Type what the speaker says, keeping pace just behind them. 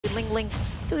killing Link.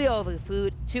 3 over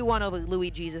Food, 2-1 over Louis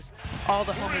Jesus. All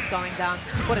the homies going down.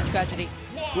 What a tragedy.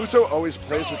 Gluto always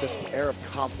plays with this air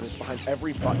of confidence behind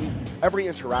every button, every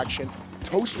interaction.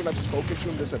 Toast, when I've spoken to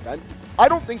him this event, I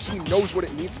don't think he knows what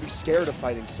it means to be scared of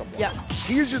fighting someone. Yeah.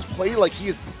 He is just playing like he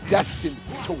is destined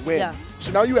to win. Yeah.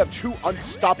 So now you have two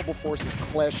unstoppable forces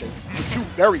clashing with two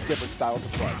very different styles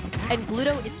of play. And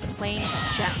Gluto is playing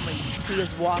gently. He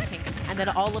is walking, and then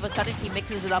all of a sudden he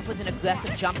mixes it up with an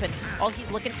aggressive jump, and all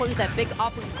he's looking for is that big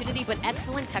opportunity, but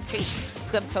excellent tech chase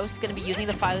from Toast. Going to be using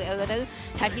the fire elevator.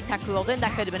 Had he tech rolled in,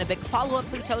 that could have been a big follow-up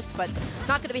for Toast, but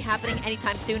not going to be happening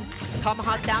anytime soon.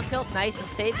 Tomahawk down tilt, nice and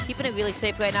safe, keeping it really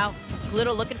safe right now.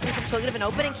 Gluto looking for some sort of an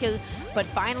opening kill, but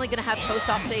finally going to have Toast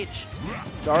off stage.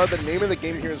 Dara, the name of the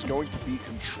game here is going to be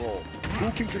control.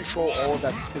 Who can control all of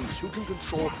that space? Who can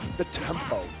control the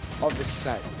tempo of the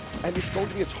set? And it's going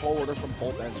to be a tall order from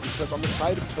both ends, because on the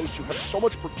side of Toast, you have so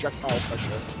much projectile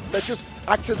pressure that just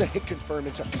acts as a hit confirm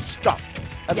into stuff.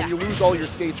 And then you lose all your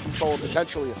stage control and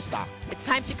potentially a stop. It's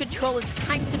time to control, it's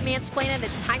time to mansplain, and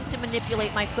it's time to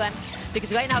manipulate, my friend.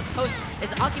 Because right now, Toast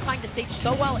is occupying the stage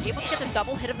so well, able to get the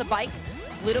double hit of the bike.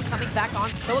 Gluto coming back on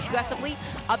so aggressively.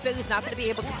 Up air is not going to be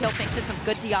able to kill thanks to some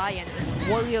good DI and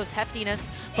Wario's heftiness,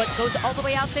 but goes all the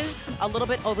way out there, a little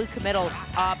bit overcommittal.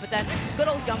 But then good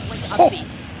old young Link upbeat.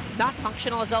 Not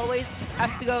functional as always.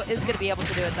 F2Go is going to be able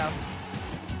to do it though.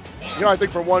 You know, I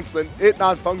think for once, then it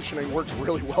not functioning works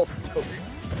really well for Toast.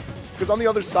 Because on the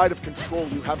other side of control,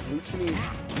 you have Glutonny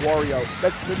Wario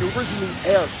that maneuvers in the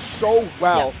air so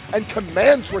well and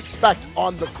commands respect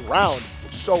on the ground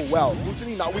so well.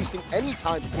 Glutonny not wasting any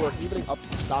time before evening up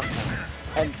the stock count.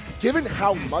 And given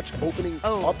how much opening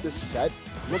up this set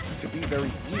looks to be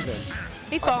very even.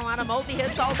 He falling out of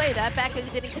multi-hits all day. That back air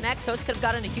didn't connect. Toast could have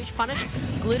gotten a huge punish.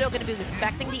 Gluto going to be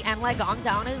respecting the end leg on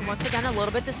down and once again a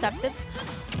little bit deceptive.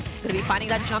 Going to be finding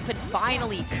that jump and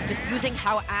finally just using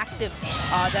how active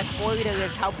that Wario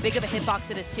is, how big of a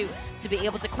hitbox it is too, to be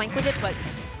able to clink with it, but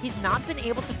he's not been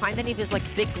able to find any of his like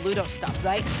big Gluto stuff,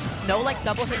 right? No like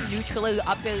double hit neutral,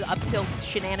 up tilt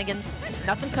shenanigans,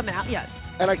 nothing coming out yet.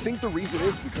 And I think the reason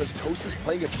is because Toast is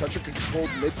playing at such a controlled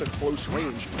mid to close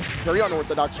range. Very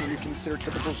unorthodox when you consider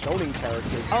typical zoning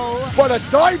characters. But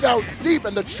a dive out deep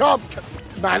and the chomp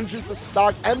manages the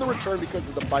stock and the return because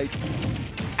of the bike.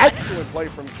 Excellent play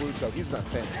from Gluto. He's in a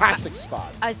fantastic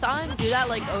spot. I saw him do that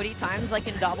like 80 times, like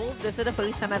in doubles. This is the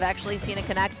first time I've actually seen it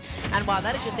connect. And wow,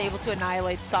 that is just able to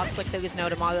annihilate stocks like there is no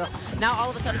tomorrow. Now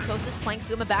all of a sudden Toast is playing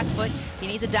through him a back foot. He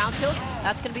needs a down tilt.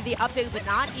 That's going to be the up air, but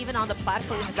not even on the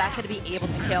platform is that going to be able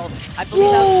to kill. I believe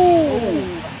that was...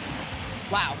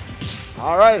 Ooh. Wow.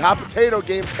 All right, hot potato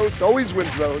game. Toast always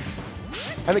wins those.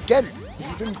 And again,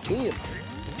 even game.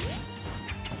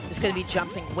 Just going to be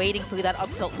jumping, waiting for that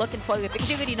up tilt, looking for it, because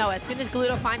you already know, as soon as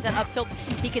Gluto finds that up tilt,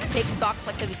 he can take stocks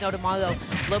like there's no tomorrow.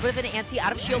 A little bit of an anti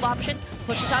out of shield option,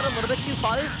 pushes out a little bit too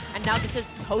far, and now this is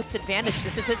Toast's advantage.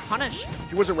 This is his punish.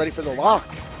 He wasn't ready for the lock.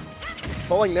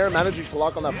 Falling there, managing to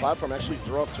lock on that platform, actually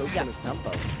throw off Toast in his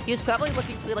tempo. He was probably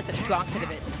looking for like a strong hit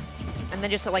of it, and then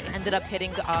just like ended up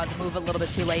hitting the move a little bit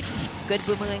too late. Good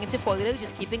boomerang into Wario,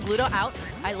 just keeping Gluto out.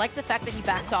 I like the fact that he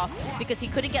backed off because he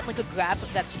couldn't get like a grab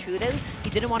that's true though. He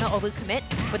didn't want to overcommit,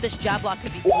 but this jab block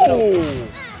could be brutal.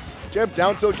 Jab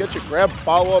down tilt, get your grab,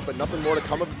 follow up, but nothing more to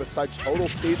come of it besides total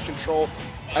stage control.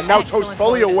 And now Toast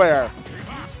fully aware.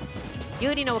 You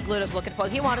already know what Gluto's looking for.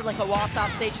 He wanted like a waft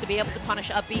off stage to be able to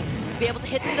punish up B, to be able to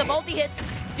hit through the multi-hits.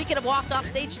 Speaking of waft off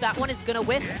stage, that one is gonna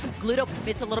whiff. Gluto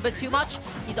commits a little bit too much.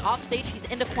 He's off stage, he's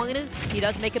in the corner. He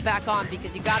does make it back on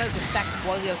because you gotta respect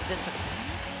Wario's distance.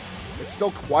 It's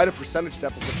still quite a percentage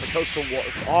deficit for Toast to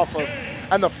work off of.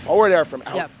 And the forward air from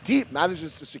out deep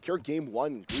manages to secure game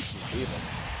one.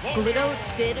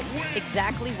 Gluto did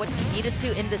exactly what he needed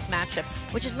to in this matchup,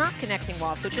 which is not connecting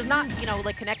wafts, which is not, you know,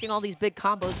 like connecting all these big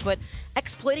combos, but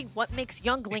exploiting what makes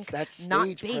young Link not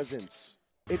based. Presence.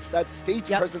 It's that stage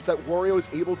presence that Wario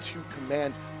is able to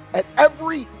command at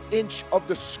every inch of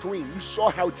the screen. You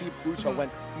saw how deep Gluto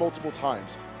went multiple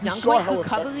times. You saw how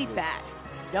recovery bad.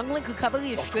 Young Link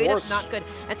recovery is straight up not good.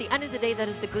 At the end of the day, that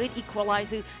is the great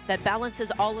equalizer that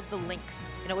balances all of the Links.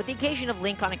 You know, with the occasion of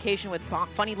Link on occasion with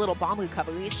funny little bomb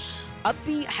recoveries, Up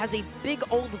B has a big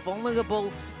old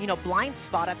vulnerable, you know, blind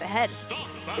spot at the head.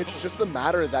 It's just the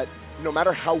matter that no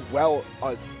matter how well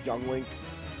a young Link,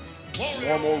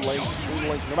 normal Link, Toon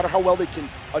Link, no matter how well they can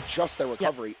adjust their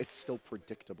recovery, it's still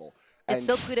predictable. It's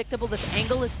still predictable. This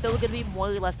angle is still going to be more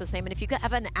or less the same. And if you can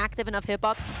have an active enough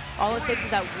hitbox, all it takes is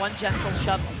that one gentle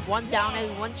shove, one down air,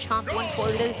 one chomp, one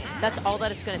forward. That's all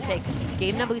that it's going to take.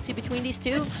 Game number 2 between these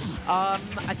two.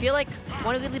 I feel like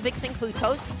one really big thing for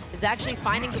Toast is actually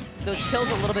finding those kills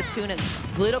a little bit sooner.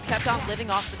 Gluto kept on living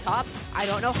off the top. I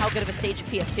don't know how good of a stage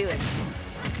PS2 is.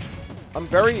 I'm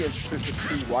very interested to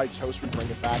see why Toast would bring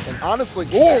it back. And honestly,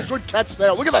 oh, good catch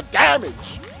there. Look at the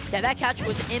damage. Yeah, that catch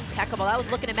was impeccable. That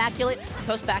was looking immaculate.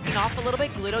 Toast backing off a little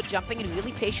bit. Gluto jumping in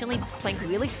really patiently, playing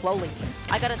really slowly.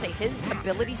 I gotta say, his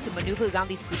ability to maneuver around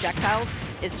these projectiles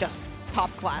is just top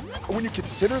class. When you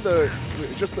consider the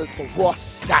raw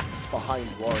stats behind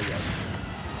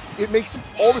Wario, it makes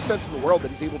all the sense in the world that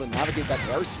he's able to navigate that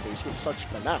airspace with such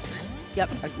finesse.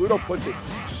 Yep. And Gluto puts it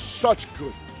to such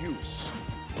good use.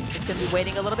 Just going to be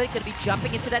waiting a little bit, going to be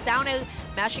jumping into that down air,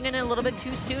 mashing in a little bit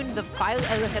too soon. The fire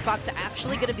hitbox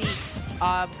actually going to be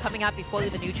coming out before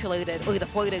the neutralated, or the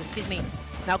forward, excuse me.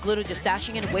 Now Gluto just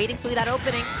dashing in, waiting for that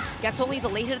opening. Gets only the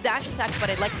later dash attack, but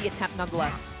I like the attempt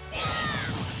nonetheless.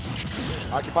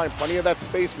 Occupying plenty of that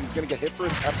space, but he's going to get hit for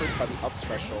his effort by the up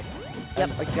special.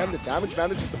 And again, the damage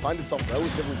manages to find itself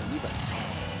relatively even.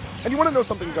 And you want to know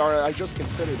something, Dara? I just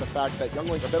considered the fact that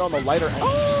Youngling a bit on the lighter end,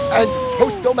 and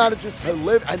Toast still manages to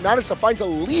live and managed to find a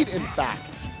lead, in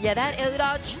fact. Yeah, that air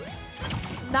dodge,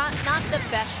 not the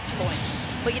best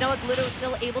choice. But you know what? Gluto is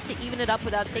still able to even it up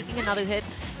without taking another hit.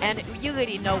 And you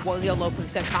already know Wario low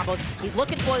percent combos. He's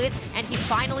looking for it, and he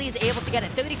finally is able to get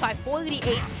it. 35,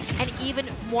 48, and even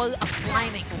more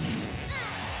climbing.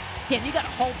 Damn, you got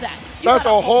to hold that. That's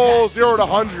a whole 0 to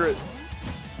 100.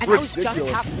 And that was just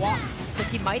half walked. So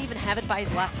he might even have it by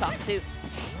his last stop, too.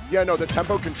 Yeah, no, the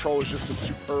tempo control has just been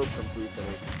superb from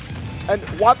Glutonny.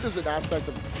 And Waft is an aspect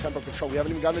of tempo control we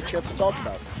haven't even gotten a chance to talk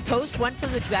about. Toast went for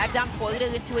the drag down forward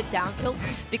into a down tilt.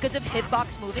 Because of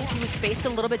hitbox moving, he was spaced a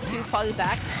little bit too far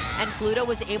back, and Gluto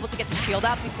was able to get the shield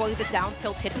out before the down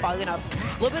tilt hit far enough.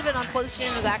 A little bit of an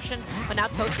unfortunate interaction, but now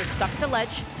Toast is stuck at the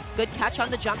ledge. Good catch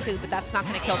on the jump too, but that's not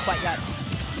going to kill quite yet.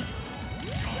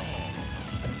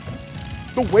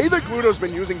 The way that Gluto's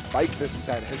been using Bike this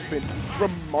set has been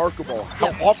remarkable. How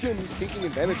often he's taking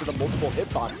advantage of the multiple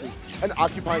hitboxes and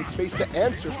occupying space to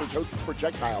answer for Toast's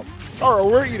projectiles. Alright,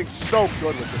 we're eating so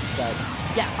good with this set.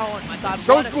 Yeah, oh my god,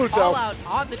 So what a Gluto. call out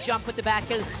on the jump with the back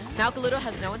air. Now Gluto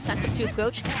has no incentive to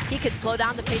approach. He can slow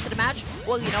down the pace of the match.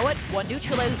 Well, you know what? One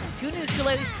neutral air, two neutral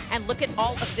airs, and look at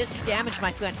all of this damage,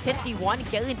 my friend. 51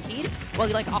 guaranteed. Well,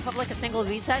 you like off of like a single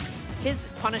reset. His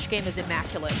punish game is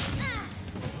immaculate.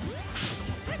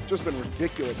 Just been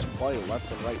ridiculous play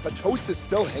left and right, but Toast is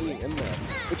still hanging in there.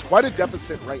 It's quite a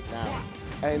deficit right now,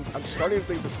 and I'm starting to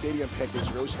think the stadium pick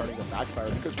is really starting to backfire,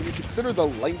 because when you consider the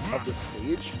length of the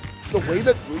stage, the way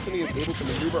that Glutonny is able to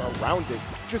maneuver around it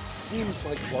just seems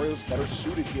like Wario's better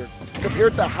suited here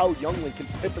compared to how Youngling can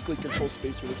typically control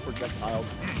space with his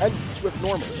projectiles and Swift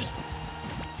normals.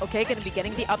 Okay, going to be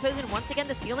getting the up air, and once again,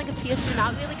 the ceiling of PS2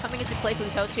 not really coming into play for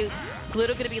Toast 2. Gluto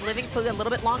going to be living for a little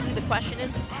bit longer. The question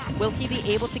is, will he be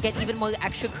able to get even more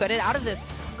extra credit out of this?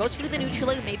 Goes through the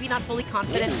neutral air, maybe not fully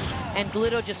confident, and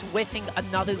Gluto just whiffing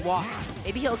another waft.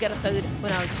 Maybe he'll get a third, who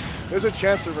knows? There's a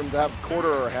chance for him to have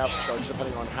quarter or half charge,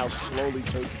 depending on how slowly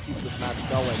Toast keeps this match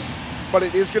going. But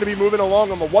it is going to be moving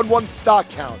along on the 1-1 stock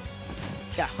count.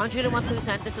 Yeah,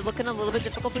 101%. This is looking a little bit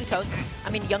difficult for Toast. I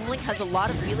mean, Youngling has a lot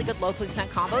of really good low percent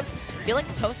combos. I feel like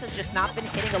Toast has just not been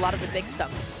hitting a lot of the big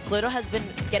stuff. Gluto has been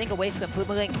getting away from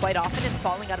Boomerang quite often and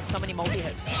falling out of so many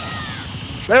multi-hits.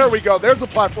 There we go. There's the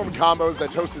platform combos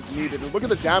that Toast has needed. And look at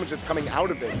the damage that's coming out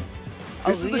of it.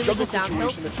 This is the jungle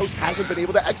situation that Toast hasn't been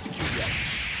able to execute yet.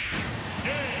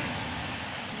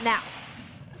 Now,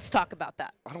 let's talk about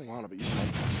that. I don't want to, but you can.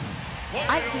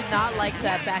 I do not like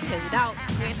that back air. Now,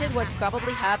 granted, what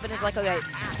probably happened is like, okay,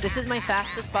 this is my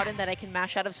fastest button that I can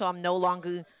mash out of, so I'm no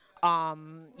longer,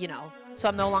 you know, so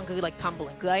I'm no longer like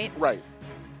tumbling, right? Right.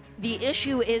 The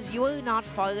issue is you are not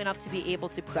far enough to be able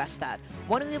to press that.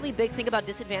 One really big thing about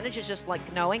disadvantage is just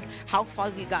like knowing how far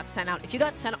you got sent out. If you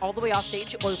got sent all the way off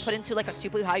stage or put into like a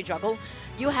super high juggle,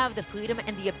 you have the freedom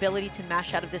and the ability to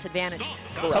mash out of disadvantage.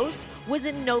 Correct. Toast was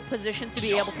in no position to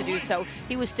be able to do so.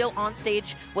 He was still on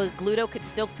stage where Gluto could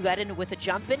still threaten with a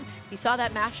jump in. He saw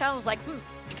that mash out and was like,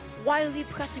 why are you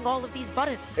pressing all of these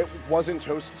buttons? It wasn't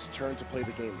Toast's turn to play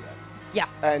the game yet.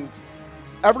 Yeah. And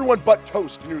everyone but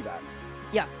Toast knew that.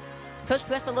 Yeah. Toast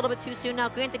pressed a little bit too soon. Now,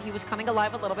 granted, he was coming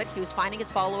alive a little bit. He was finding his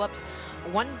follow-ups.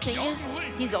 One thing is,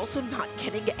 he's also not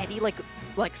getting any, like,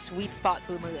 like sweet spot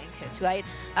boomerang hits, right?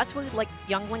 That's where like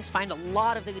younglings find a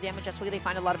lot of the damage. That's where they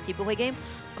find a lot of keep away game.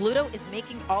 Gluto is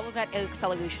making all of that air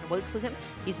acceleration work for him.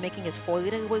 He's making his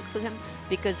forward air work for him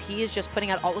because he is just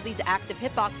putting out all of these active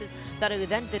hitboxes that are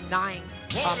then denying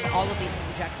all of these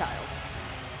projectiles.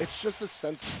 It's just a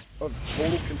sense of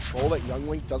total control that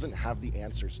Youngling doesn't have the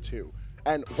answers to.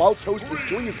 And while Toast is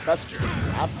doing his best to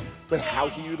adapt with how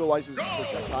he utilizes his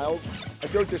projectiles, I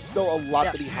feel like there's still a lot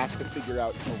that he has to figure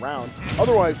out around.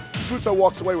 Otherwise, Gluto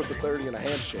walks away with the 30 and a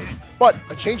handshake. But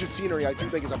a change of scenery, I do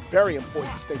think, is a very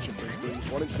important distinction from games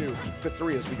 1 and 2 to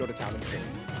 3 as we go to Town and City.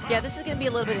 Yeah, this is going to be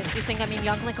a little bit interesting. I mean,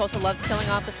 Youngling also loves killing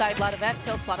off the side, a lot of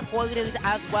F-tilts, a lot of forwarders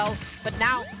as well. But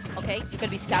now, okay, you're going to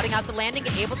be scouting out the landing,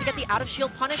 able to get the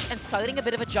out-of-shield punish, and starting a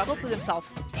bit of a juggle for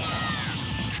himself.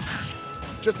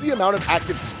 Just the amount of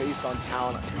active space on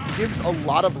Town gives a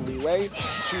lot of leeway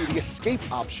to the escape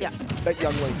options that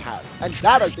Youngling has. And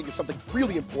that, I think, is something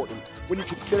really important when you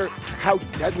consider how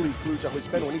deadly Gluto has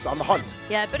been when he's on the hunt.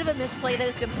 Yeah, a bit of a misplay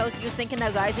there from Toast. He was thinking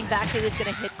that rising back here is going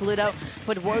to hit Gluto,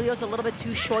 but Wario's a little bit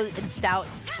too short and stout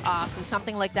for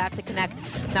something like that to connect.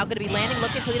 Now going to be landing,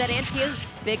 looking for that anti-air.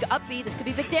 Big up B. This could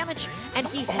be big damage. And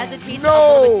he hesitates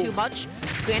a little bit too much.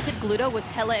 Granted, Gluto was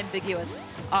hella ambiguous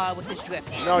with his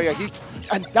drift. No, yeah,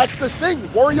 and that's the thing.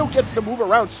 Wario gets to move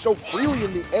around so freely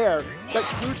in the air that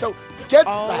Gluto gets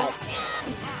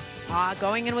that.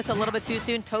 Going in with a little bit too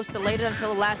soon. Toast delayed it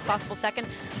until the last possible second.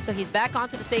 So he's back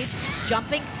onto the stage,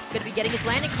 jumping, going to be getting his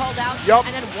landing called out.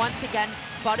 And then once again,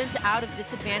 buttons out of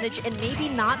disadvantage and maybe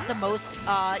not the most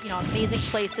amazing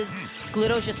places.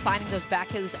 Gluto's just finding those back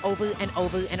hills over and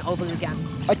over and over again.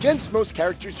 Against most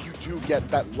characters, you do get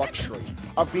that luxury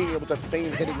of being able to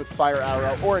feign hitting with Fire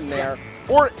Arrow or a Nair,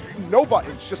 or no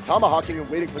buttons, just tomahawking and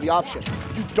waiting for the option.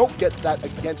 You don't get that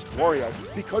against Wario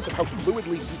because of how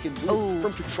fluidly he can move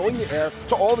from controlling the air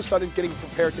to all of a sudden getting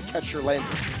prepared to catch your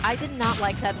landings. I did not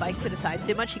like that bike to the side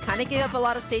too much. He kind of gave up a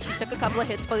lot of stage. He took a couple of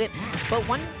hits for it. But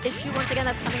one issue, once again,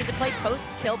 that's coming into play,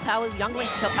 Toast's kill power,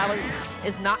 Youngling's kill power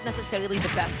is not necessarily the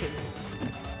best here.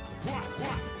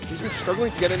 He's been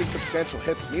struggling to get any substantial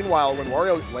hits. Meanwhile, when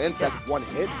Wario lands that one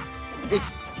hit,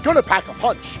 it's gonna pack a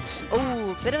punch.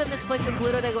 Oh, bit of a misplay from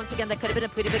Gluto there once again. That could have been a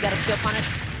pretty big out-of-shield punish.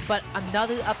 But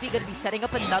another uppy going to be setting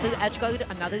up another edge guard,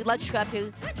 another ledge trap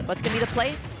here. What's going to be the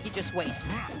play? He just waits.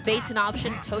 Bait's an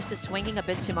option. Toast is swinging a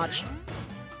bit too much.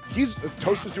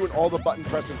 Toast is doing all the button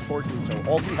pressing for Gluto.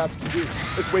 All he has to do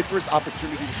is wait for his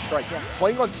opportunity to strike.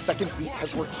 Playing on second beat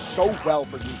has worked so well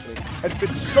for Glutonny and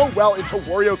fits so well into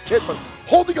Wario's kit, but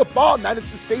holding a bomb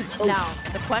managed to save Toast. Now,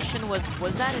 the question was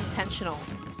that intentional?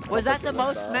 Was that the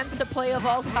most Mensa play of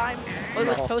all time? Or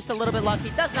was Toast a little bit lucky?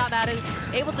 Does not matter.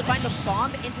 Able to find the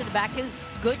bomb into the back hill.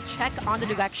 Good check on the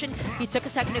direction. He took a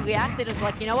second to react and was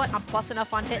like, you know what? I'm plus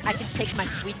enough on hit. I can take my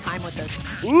sweet time with this.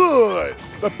 Ooh,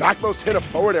 the backmost hit of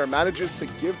forward air manages to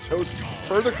give Toast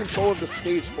further control of the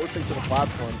stage, forcing to the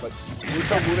platform. But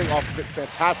Gluto moving off of it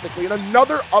fantastically. And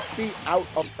another upbeat out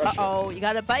of pressure. Uh-oh, you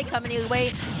got a bike coming your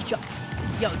way.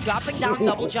 Yo, dropping down,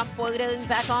 double jump forward and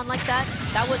back on like that,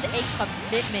 that was a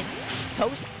commitment.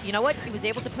 Toast, you know what? He was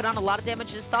able to put on a lot of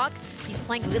damage to stock. He's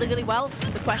playing really, really well.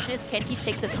 The question is, can he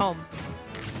take this home?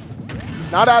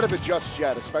 He's not out of it just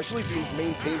yet, especially if he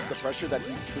maintains the pressure that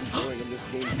he's been doing in this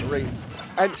game 3.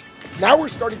 And now we're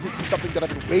starting to see something that I've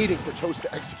been waiting for Toast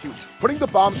to execute. Putting the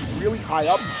bombs really high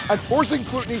up and forcing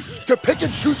Glutonny to pick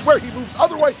and choose where he moves,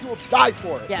 otherwise he will die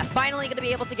for it. Yeah, finally going to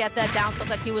be able to get that down tilt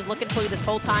that he was looking for this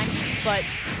whole time, but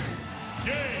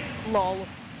lol.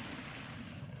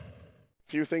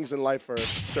 Few things in life are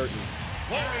certain.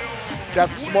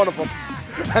 Death's one of them.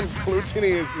 And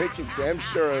Glutonny is making damn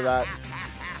sure of that.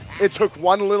 It took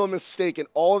one little mistake, and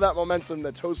all of that momentum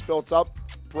that Toast built up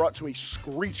brought to a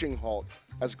screeching halt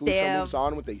as Gluto moves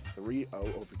on with a 3-0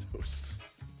 over Toast.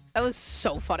 That was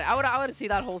so funny. I would see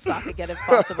that whole stock again if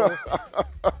possible.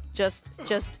 just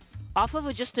off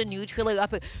of just a neutral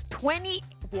up 20.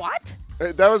 What?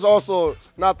 That was also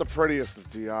not the prettiest of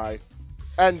DI.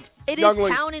 And it is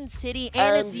Town and City,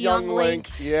 and it's Youngling.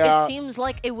 Yeah. It seems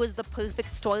like it was the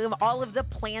perfect story of all of the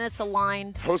planets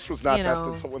aligned. Toast was not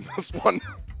destined to win this one.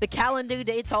 The calendar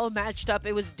dates all matched up.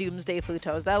 It was doomsday for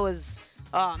Toast. That was,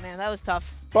 oh man, that was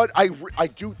tough. But I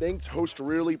do think Toast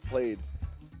really played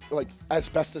like as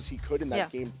best as he could in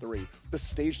that game 3. The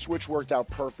stage switch worked out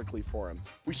perfectly for him.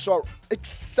 We saw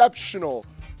exceptional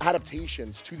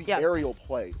adaptations to the aerial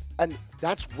play. And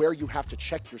that's where you have to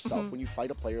check yourself when you fight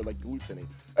a player like Glutonny.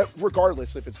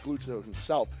 Regardless if it's Gluto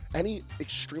himself, any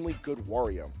extremely good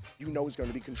Wario, you know is going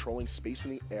to be controlling space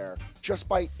in the air just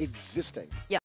by existing. Yeah.